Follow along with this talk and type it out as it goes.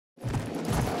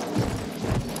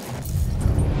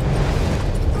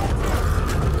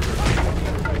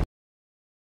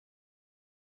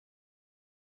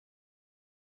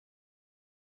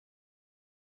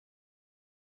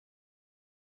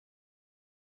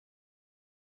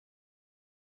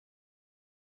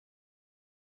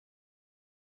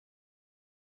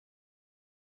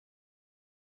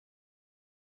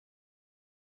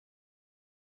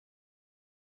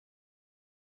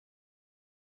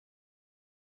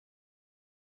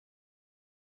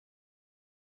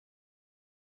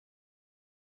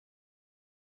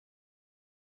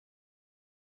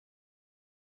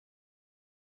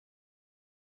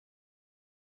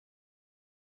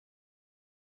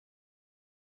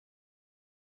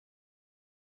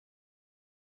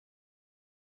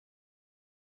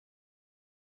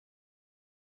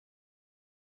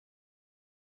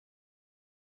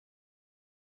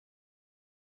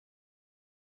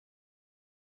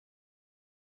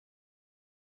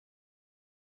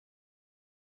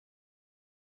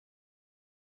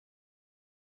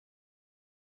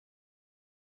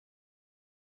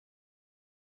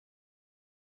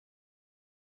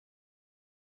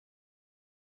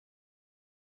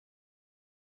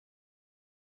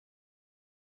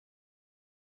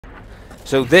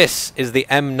So this is the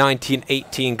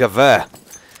M1918 Gewehr.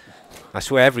 I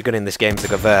swear every gun in this game is a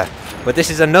Gewehr. But this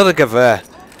is another Gewehr.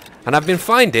 And I've been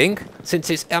finding, since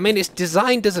it's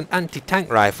designed as an anti-tank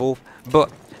rifle,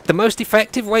 but the most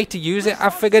effective way to use it,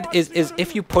 I've figured, is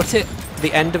if you put it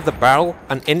the end of the barrel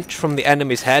an inch from the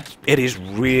enemy's head, it is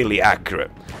really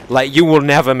accurate. Like, you will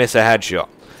never miss a headshot.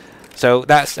 So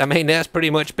that's pretty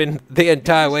much been the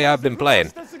entire way I've been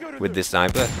playing with this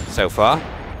sniper so far.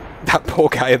 That poor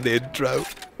guy in the intro.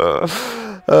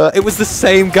 It was the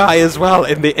same guy as well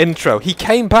in the intro. He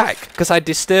came back because I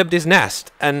disturbed his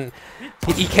nest, and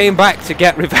he came back to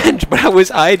get revenge, but I was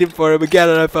hiding for him again,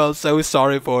 and I felt so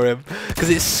sorry for him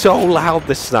because it's so loud,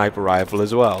 this sniper rifle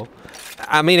as well.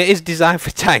 I mean, it is designed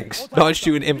for tanks, not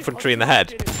shooting infantry in the head,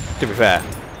 to be fair.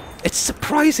 It's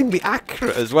surprisingly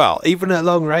accurate as well, even at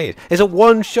long range. It's a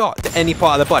one shot to any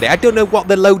part of the body. I don't know what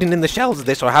they're loading in the shells of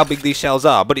this or how big these shells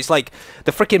are, but it's like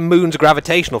the freaking moon's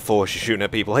gravitational force you're shooting at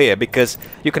people here, because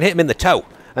you can hit them in the toe,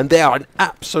 and they are an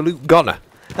absolute gunner.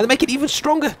 And they make it even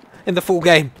stronger in the full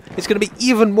game. It's going to be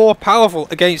even more powerful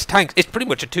against tanks. It's pretty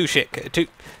much a two-hit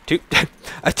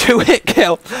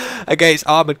kill against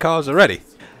armoured cars already.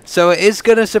 So it is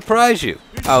going to surprise you,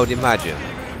 I would imagine,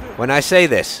 when I say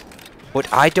this. But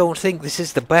I don't think this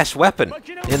is the best weapon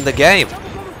in the game.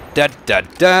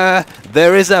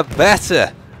 There is a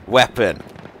better weapon,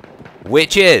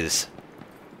 which is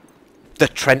the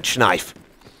trench knife.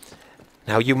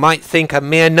 Now, you might think a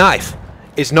mere knife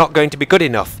is not going to be good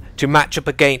enough to match up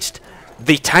against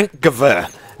the tank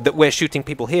Gewehr that we're shooting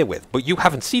people here with, but you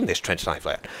haven't seen this trench knife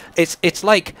yet. It's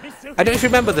like, I don't know if you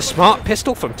remember the smart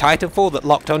pistol from Titanfall that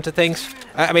locked onto things.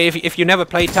 I mean, if you never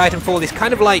played Titanfall, it's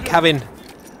kind of like having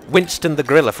Winston the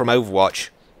Gorilla from Overwatch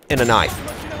in a knife.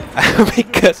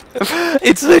 Because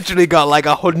it's literally got like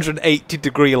a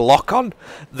 180-degree lock on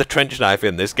the trench knife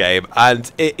in this game,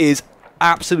 and it is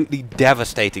absolutely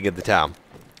devastating in the town.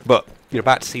 But you're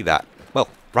about to see that, well,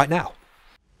 right now.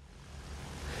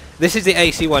 This is the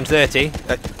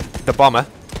AC-130, the bomber.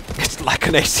 It's like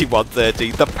an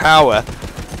AC-130, the power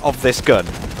of this gun.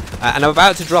 And I'm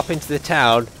about to drop into the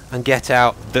town and get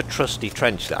out the trusty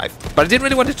trench knife. But I didn't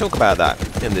really want to talk about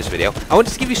that in this video. I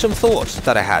wanted to give you some thoughts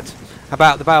that I had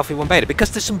about the Battlefield 1 beta,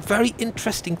 because there's some very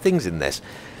interesting things in this.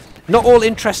 Not all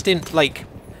interesting, like,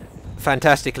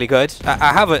 fantastically good.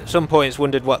 I have at some points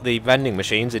wondered what the vending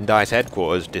machines in DICE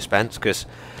headquarters dispense, because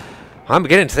I'm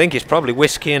beginning to think it's probably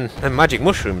whiskey and magic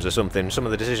mushrooms or something, some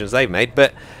of the decisions they've made.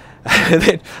 But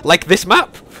like this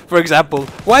map, for example,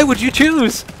 why would you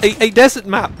choose a desert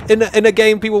map in a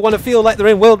game people want to feel like they're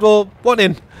in World War I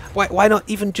in? Why not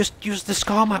even just use the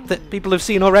Scar map that people have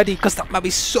seen already? Because that map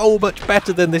is so much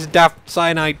better than this daft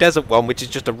Sinai Desert one, which is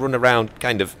just a run around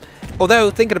kind of. Although,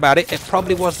 thinking about it, it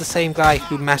probably was the same guy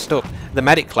who messed up the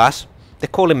medic class. They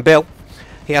call him Bill.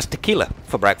 He has tequila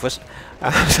for breakfast.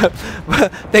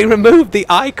 But they removed the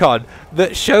icon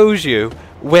that shows you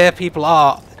where people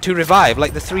are to revive,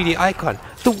 like the 3D icon.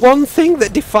 The one thing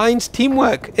that defines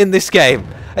teamwork in this game.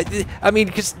 I mean,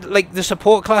 because like the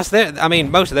support class there, I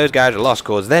mean, most of those guys are lost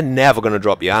cause. They're never going to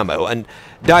drop you ammo, and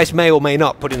DICE may or may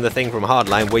not put in the thing from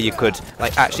Hardline where you could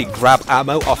like actually grab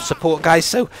ammo off support guys.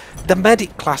 So the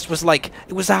medic class was like,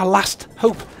 it was our last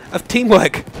hope of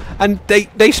teamwork, and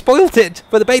they spoilt it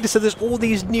for the beta. So there's all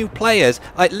these new players,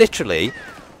 like literally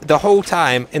the whole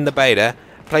time in the beta.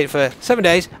 Played for 7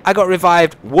 days, I got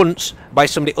revived once by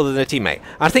somebody other than a teammate.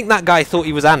 I think that guy thought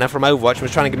he was Anna from Overwatch and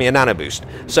was trying to give me a nano boost.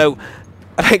 So,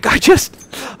 like, I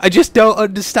just don't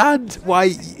understand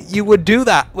why you would do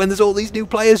that when there's all these new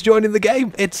players joining the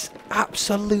game. It's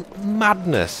absolute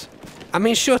madness. I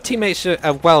mean, sure, teammates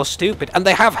are well stupid, and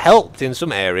they have helped in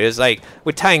some areas. Like,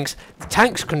 with tanks, the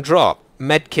tanks can drop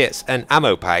medkits and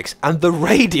ammo packs, and the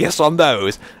radius on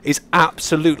those is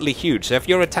absolutely huge. So if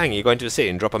you're a tank, you go into a city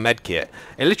and drop a medkit,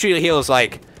 it literally heals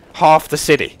like half the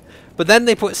city. But then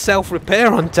they put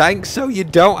self-repair on tanks, so you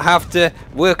don't have to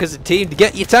work as a team to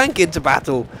get your tank into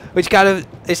battle, which kind of,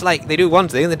 it's like they do one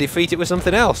thing and they defeat it with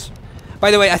something else.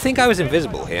 By the way, I think I was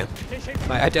invisible here.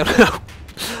 Like, I don't know.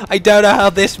 I don't know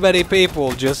how this many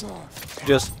people just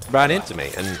ran into me,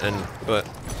 but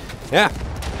yeah,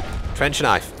 trench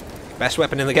knife. Best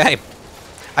weapon in the game.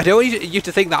 I don't want you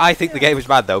to think that I think the game is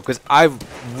bad though, because I've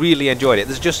really enjoyed it.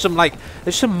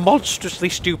 There's some monstrously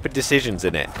stupid decisions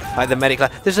in it, like the medic.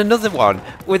 There's another one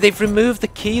where they've removed the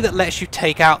key that lets you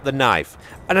take out the knife,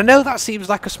 and I know that seems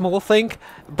like a small thing,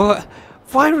 but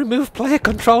why remove player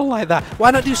control like that?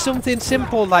 Why not do something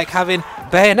simple like having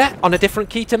bayonet on a different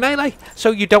key to melee,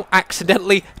 so you don't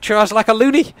accidentally charge like a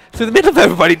loony through the middle of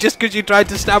everybody just because you tried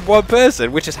to stab one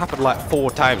person, which has happened like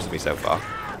 4 times to me so far.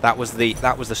 That was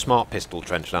the smart pistol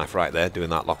trench knife right there, doing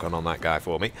that lock on that guy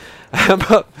for me.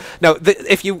 But no,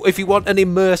 if you want an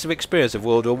immersive experience of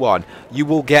World War One, you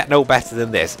will get no better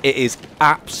than this. It is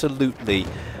absolutely.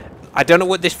 I don't know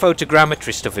what this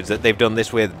photogrammetry stuff is that they've done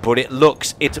this with, but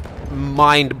it's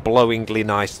mind-blowingly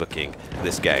nice looking,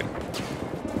 this game.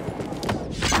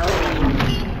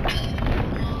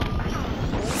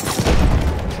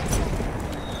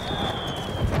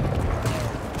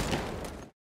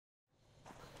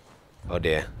 Oh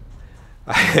dear.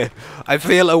 I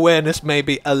feel awareness may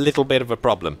be a little bit of a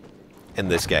problem in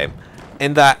this game,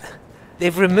 in that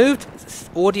they've removed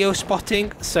audio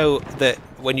spotting so that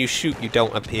when you shoot you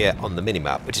don't appear on the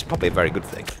minimap, which is probably a very good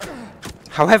thing.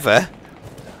 However,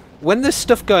 when there's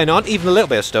stuff going on, even a little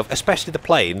bit of stuff, especially the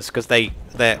planes, because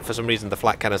they're for some reason the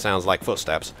flak kind of sounds like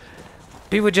footsteps,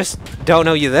 people just don't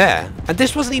know you're there. And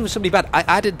this wasn't even somebody bad. I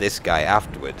added this guy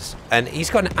afterwards, and he's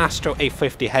got an Astro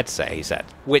A50 headset, he said,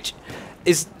 which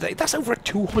is, that's over a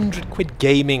 200 quid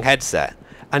gaming headset,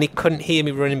 and he couldn't hear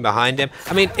me running behind him.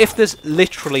 I mean, if there's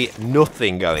literally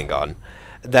nothing going on,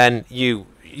 then you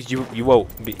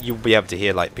won't be, you'll be able to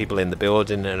hear like people in the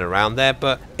building and around there,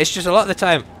 but it's just a lot of the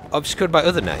time obscured by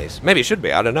other noise. Maybe it should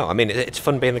be, I don't know. I mean, it's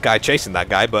fun being the guy chasing that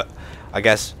guy, but I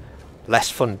guess less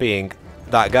fun being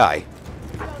that guy.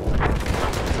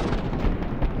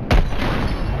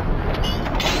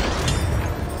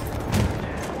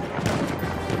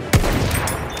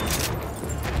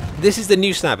 This is the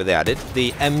new sniper they added,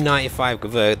 the M95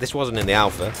 Gavur. This wasn't in the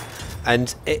alpha,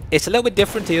 and it's a little bit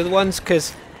different to the other ones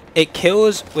because it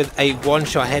kills with a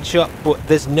one-shot headshot, but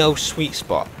there's no sweet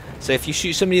spot. So if you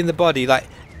shoot somebody in the body, like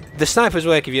the snipers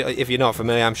work, if you're not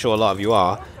familiar, I'm sure a lot of you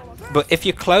are. But if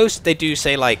you're close, they do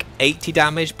say like 80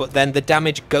 damage, but then the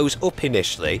damage goes up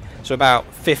initially, so about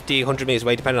 50, 100 meters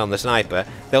away, depending on the sniper.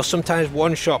 They'll sometimes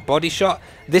one-shot body shot.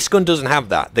 This gun doesn't have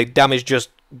that. The damage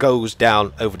just goes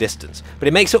down over distance, but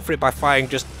it makes up for it by firing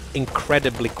just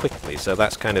incredibly quickly, so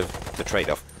that's kind of the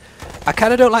trade-off. I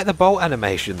kind of don't like the bolt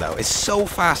animation though. It's so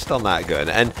fast on that gun,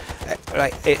 and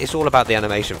it's all about the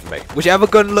animation for me. Whichever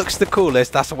gun looks the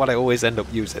coolest, that's what I always end up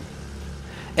using.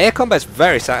 Air combat's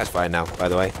very satisfying now, by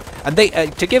the way. And they,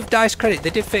 to give DICE credit,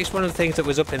 they did fix one of the things that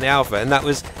was up in the alpha, and that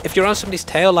was, if you're on somebody's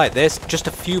tail like this, just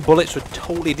a few bullets would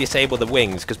totally disable the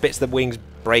wings, because bits of the wings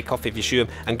break off if you shoot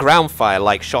them, and ground fire,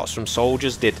 like shots from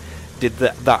soldiers, did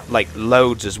that like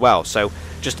loads as well. So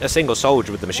just a single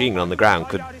soldier with the machine gun on the ground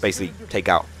could basically take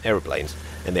out aeroplanes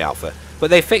in the alpha. But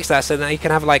they fixed that so that you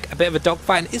can have like a bit of a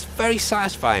dogfight, and it's very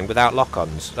satisfying without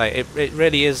lock-ons. Like it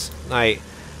really is like.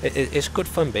 It's good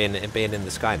fun being in the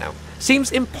sky now.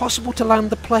 Seems impossible to land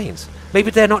the planes.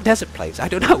 Maybe they're not desert planes, I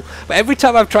don't know. But every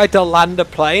time I've tried to land a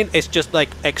plane, it's just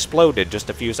like exploded just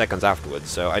a few seconds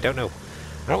afterwards. So I don't know.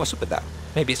 I don't know what's up with that.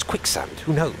 Maybe it's quicksand,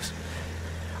 who knows?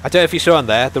 I don't know if you saw on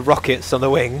there, the rockets on the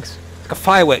wings. It's like a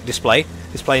firework display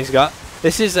this plane's got.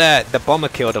 This is the bomber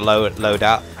killed a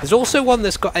loadout. There's also one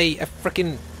that's got a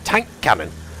freaking tank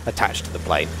cannon attached to the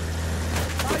plane.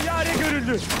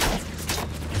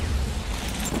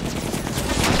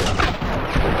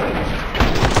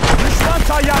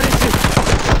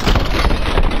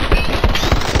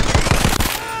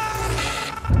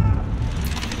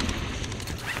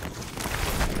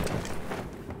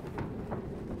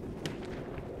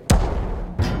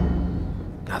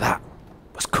 Now that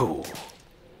was cool.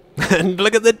 And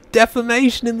look at the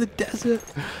deformation in the desert.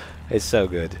 It's so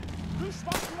good.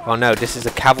 Oh no, this is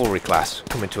a cavalry class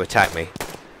coming to attack me.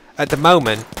 At the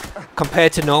moment,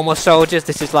 compared to normal soldiers,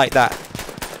 this is like that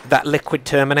liquid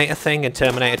Terminator thing in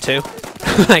Terminator 2.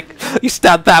 Like, you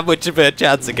stand that much of a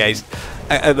chance against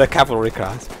the cavalry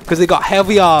class. Because they've got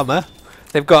heavy armour,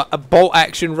 they've got a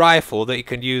bolt-action rifle that you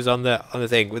can use on the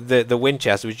thing, with the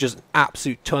Winchester, which is just an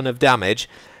absolute ton of damage.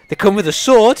 They come with a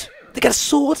sword. They get a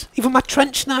sword. Even my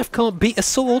trench knife can't beat a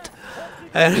sword.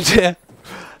 And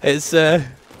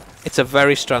it's a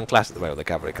very strong class at the moment, the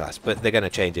cavalry class, but they're going to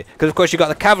change it. Because, of course, you've got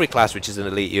the cavalry class, which is an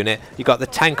elite unit. You've got the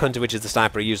tank hunter, which is the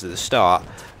sniper I used at the start.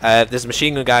 There's a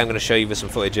machine gun guy I'm going to show you with some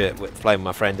footage with playing with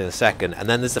my friend in a second. And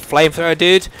then there's the flamethrower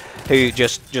dude, who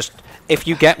just if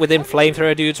you get within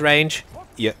flamethrower dude's range,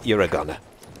 you're a gunner.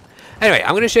 Anyway,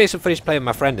 I'm going to show you some footage playing with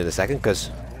my friend in a second, because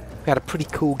we had a pretty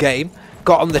cool game.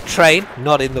 Got on the train,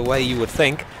 not in the way you would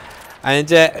think.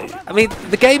 And, I mean,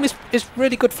 the game is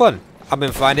really good fun. I've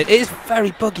been finding it is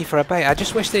very buggy for a beta. I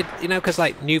just wish they'd, you know, because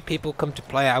like new people come to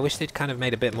play it, I wish they'd kind of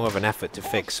made a bit more of an effort to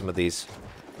fix some of these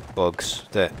bugs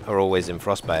that are always in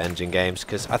Frostbite engine games,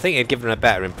 because I think it'd give them a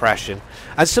better impression.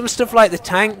 And some stuff like the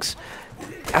tanks,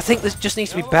 I think there just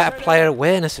needs to be better player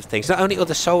awareness of things. Not only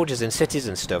other soldiers in cities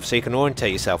and stuff, so you can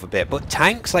orientate yourself a bit, but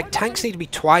tanks, like tanks need to be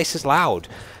twice as loud.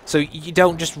 So you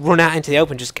don't just run out into the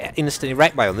open and just get instantly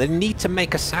wrecked by them. They need to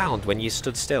make a sound when you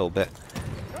stood still, but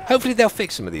hopefully they'll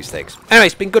fix some of these things. Anyway,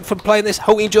 it's been good fun playing this.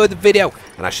 Hope you enjoyed the video,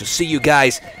 and I shall see you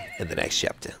guys in the next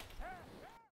chapter.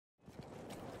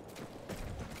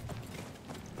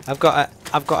 I've got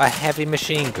a heavy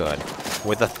machine gun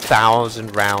with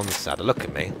 1,000 rounds. Saddle. Look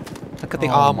at me. Look at the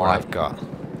armor I've got.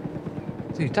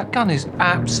 Dude, that gun is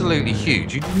absolutely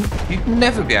huge. You'd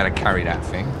never be able to carry that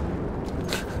thing.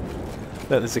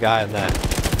 Look, there's a guy in there.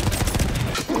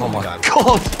 Oh my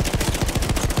god!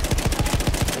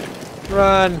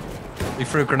 Run! He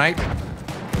threw a grenade.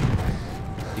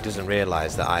 He doesn't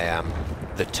realise that I am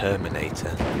the Terminator.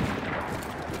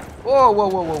 Whoa, whoa,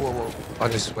 whoa, whoa, whoa, whoa. I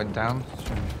just went down.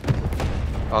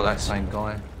 Oh, that same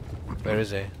guy. Where is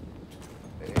he?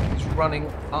 He's running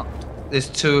up. There's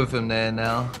two of them there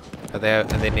now. Are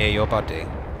they near your body?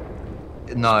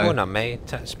 No. Spawn on me.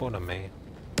 Spawn on me.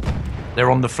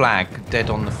 They're on the flag. Dead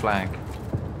on the flag.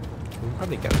 We'll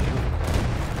probably go.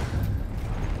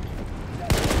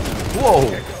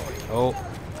 Whoa! Oh.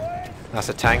 That's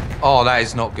a tank. Oh, that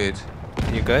is not good.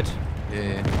 You good?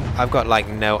 Yeah. I've got like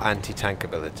no anti-tank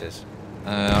abilities.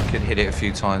 I could hit it a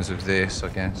few times with this, I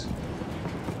guess.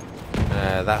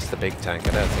 That's the big tank.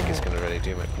 I don't think it's going to really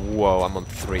do much. Whoa, I'm on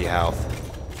 3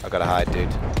 health. I gotta hide, dude.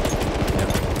 Yep.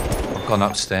 I've gone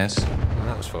upstairs. Well,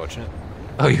 that was fortunate.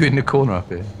 Oh, you're in the corner up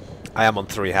here. I am on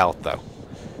 3 health, though.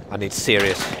 I need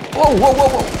serious... Whoa, whoa, whoa,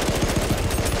 whoa!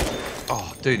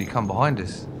 Oh, dude, he come behind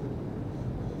us.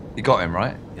 You got him,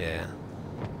 right? Yeah.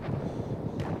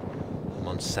 I'm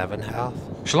on 7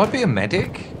 health. Shall I be a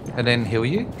medic and then heal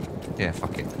you? Yeah,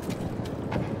 fuck it.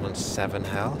 I'm on 7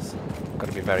 health.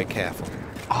 Gotta be very careful.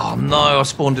 Oh no, I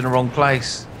spawned in the wrong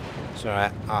place. It's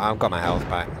alright. I've got my health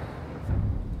back.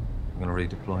 I'm gonna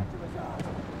redeploy.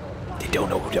 They don't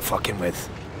know who they're fucking with.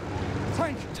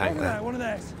 Tank there. One of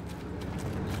theirs.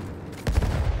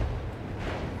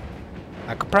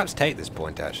 I could perhaps take this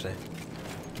point, actually.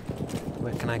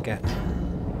 Where can I get?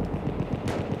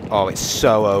 Oh, it's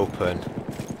so open.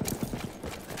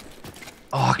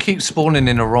 Oh, I keep spawning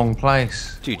in the wrong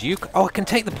place. Dude, you... Oh, I can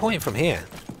take the point from here.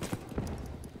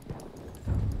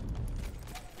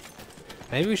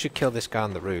 Maybe we should kill this guy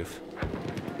on the roof.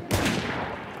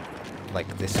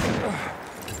 Like this guy.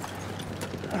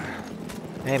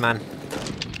 Hey, man.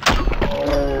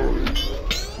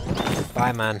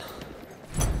 Bye, man.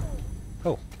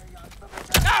 Oh.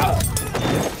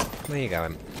 There you go,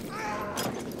 him.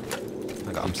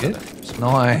 I got him.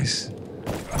 Nice.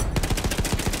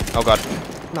 Oh, God.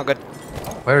 Not good.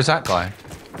 Where is that guy?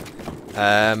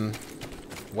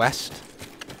 West.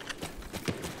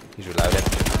 He's reloaded.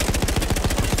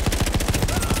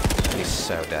 He's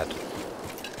so dead.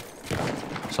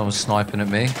 Someone's sniping at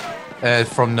me.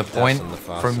 From the point,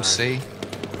 from side. C.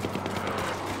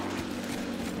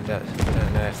 I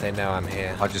don't know if they know I'm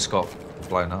here. I just got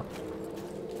blown up.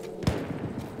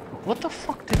 What the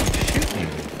fuck did he shoot me?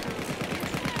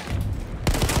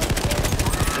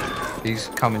 He's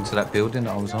coming to that building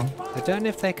that I was on. I don't know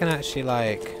if they can actually,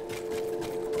 like...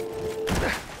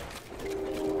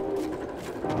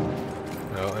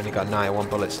 Oh, only got 91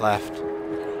 bullets left.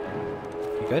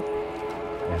 You good?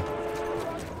 Yeah.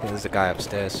 I think there's a guy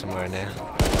upstairs somewhere in there.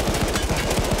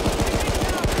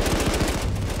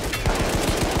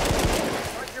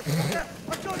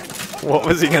 What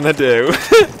was he gonna do?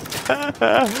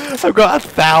 I've got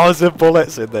 1,000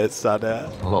 bullets in this, son.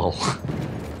 Lol.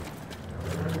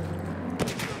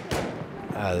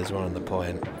 Ah, there's one on the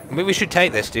point. I mean, we should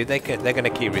take this, dude. They're gonna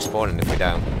keep respawning if we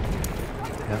don't.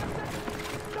 Yeah.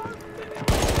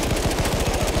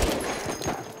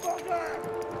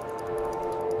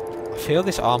 I feel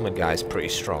this armored guy's pretty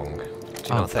strong. Do you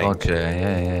not think? God,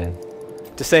 yeah.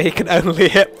 To say he can only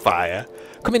hip fire.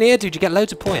 Come in here, dude. You get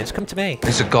loads of points. Come to me.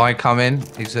 There's a guy coming.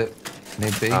 He's at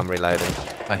near B. I'm reloading.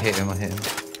 I hit him.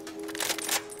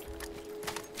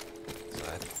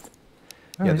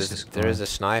 Yeah, there is a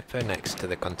sniper next to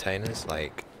the containers,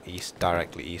 like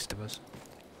directly east of us.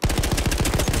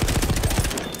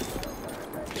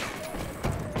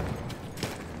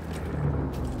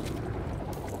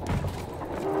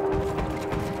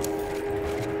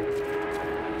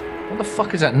 What the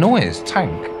fuck is that noise?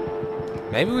 Tank?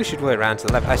 Maybe we should work around to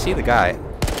the left. I see the guy.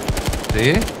 Do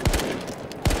you?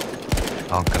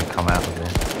 I'm gonna come out of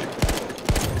there.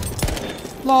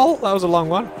 Lol, that was a long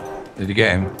one. Did you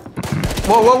get him?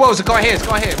 Whoa, there's a guy here,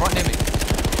 right near me.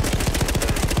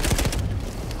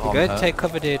 You good? Take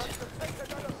cover, dude.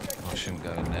 I shouldn't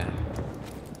go in there.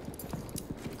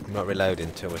 I'm not reloading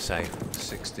until we're safe.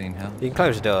 16 health. You can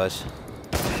close the doors.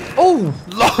 Oh!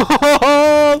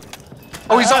 LOL!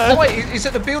 Oh, he's up right. He's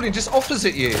at the building just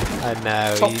opposite you. I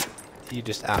know. Top. You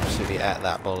just absolutely ate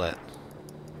that bullet.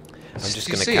 I'm just Do you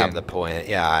going to see cap him? the point.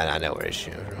 Yeah, I know where he's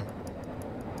shooting from.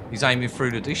 He's aiming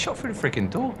through the... He shot through the freaking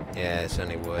door. Yeah, it's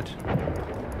only wood.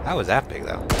 That was epic,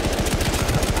 though. I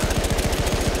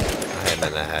hit him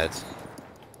in the head.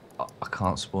 I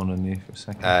can't spawn on you for a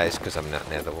second. It's because I'm not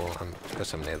near the wall.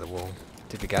 Because I'm near the wall.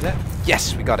 Did we get it?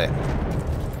 Yes, we got it.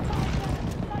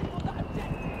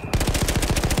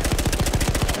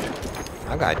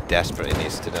 That guy desperately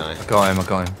needs to die. I got him.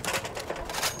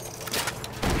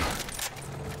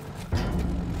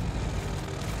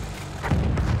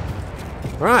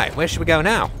 Right, where should we go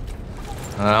now?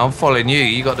 I'm following you.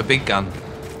 You got the big gun.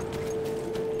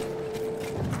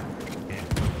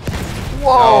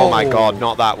 Whoa! Oh my god,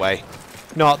 not that way.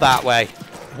 Not that way.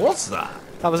 What's that?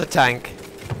 That was a tank.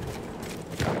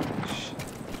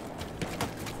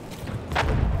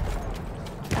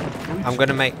 I'm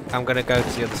gonna go to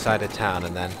the other side of town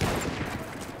and then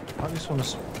I just want to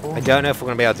spawn. I don't know if we're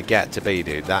gonna be able to get to B,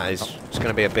 dude. It's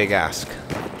gonna be a big ask.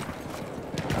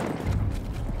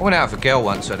 I went out with a girl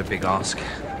once who had a big ask.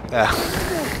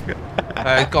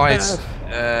 Guys,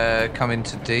 coming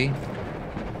to D.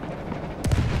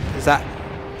 Is that?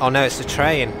 Oh no, it's a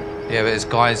train. Yeah, but there's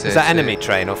guys there. Is that too. enemy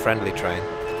train or friendly train?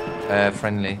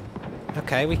 Friendly.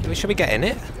 Okay, should we get in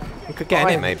it? We could get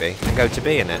in it maybe and go to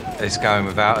B in it. It's going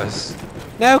without us.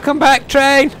 No, come back,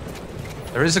 train!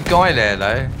 There is a guy there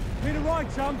though.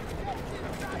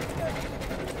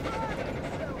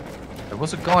 There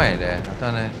was a guy there. I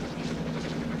don't know.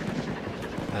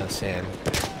 I don't see him.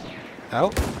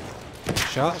 Oh,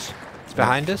 shots. It's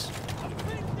behind us.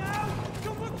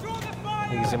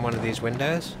 He's in one of these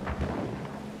windows.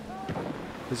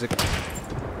 There's a...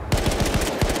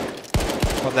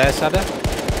 What there, Sada?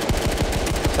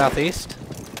 Southeast.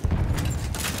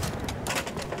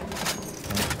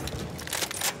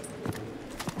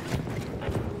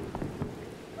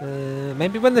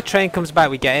 Maybe when the train comes back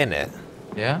we get in it.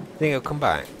 Yeah? Think it'll come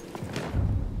back?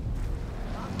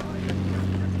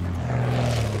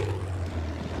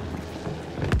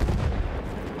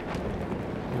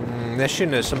 There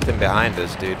shouldn't have something behind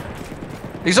us, dude.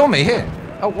 He's on me here.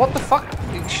 Oh, what the fuck?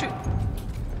 Shit.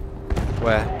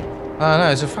 Where? Oh no,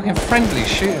 it's a fucking friendly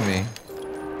shooting me.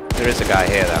 There is a guy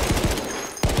here, though.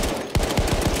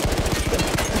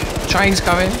 Train's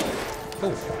coming.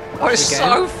 Oh, Oh, it's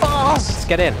so fast. let's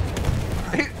get in.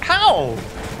 How?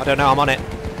 I don't know, I'm on it.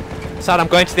 Sad, I'm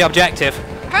going to the objective.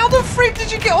 How the freak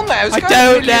did you get on there? It was I going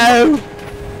don't really- know.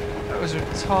 That was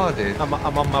retarded. I'm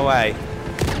on my way.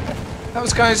 That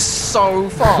was going so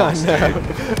fast. I know.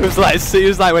 It was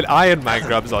like when Iron Man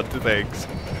grabs onto things.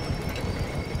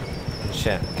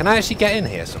 Shit. Can I actually get in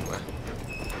here somewhere?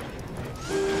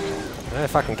 I don't know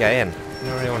if I can get in. I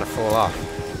don't really want to fall off.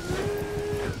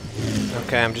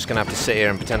 Okay, I'm just gonna have to sit here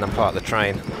and pretend I'm part of the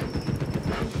train.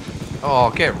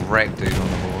 Oh, get wrecked, dude, on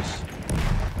the horse.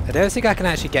 I don't think I can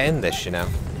actually get in this, you know.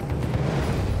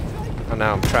 Oh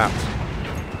no, I'm trapped.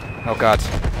 Oh god.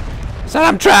 Sad,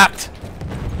 I'm trapped!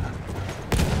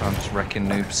 I'm just wrecking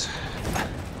noobs.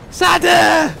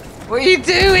 Sada! What are you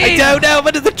doing? I don't know, I'm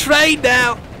under the train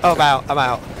now! Oh, I'm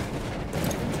out.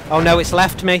 Oh no, it's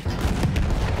left me.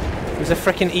 It was a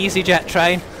freaking EasyJet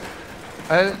train.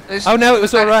 Oh no, it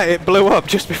was alright, it blew up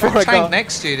just before I tank got...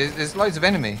 next to you, there's loads of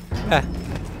enemy.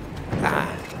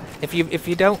 If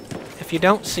you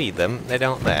don't see them, they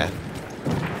don't there.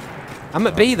 I'm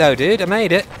at B though, dude, I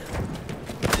made it.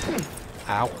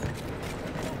 Ow. I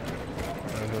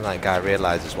don't think that guy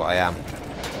realises what I am.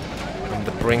 I'm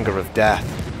the bringer of death.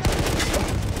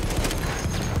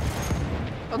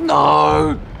 Oh,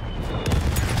 no!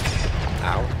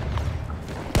 Ow.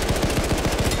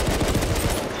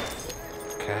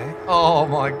 Okay. Oh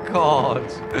my god.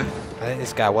 I think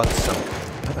this guy wants some.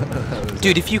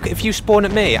 Dude, if you spawn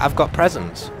at me, I've got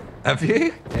presents. Have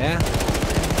you? Yeah.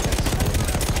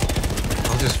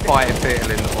 I'm just fighting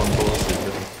Beetle on horses,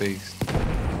 little beast.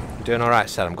 I'm doing alright,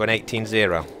 Sal. I'm going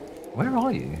 18-0. Where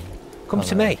are you? Come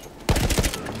to me.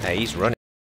 Hey, he's running.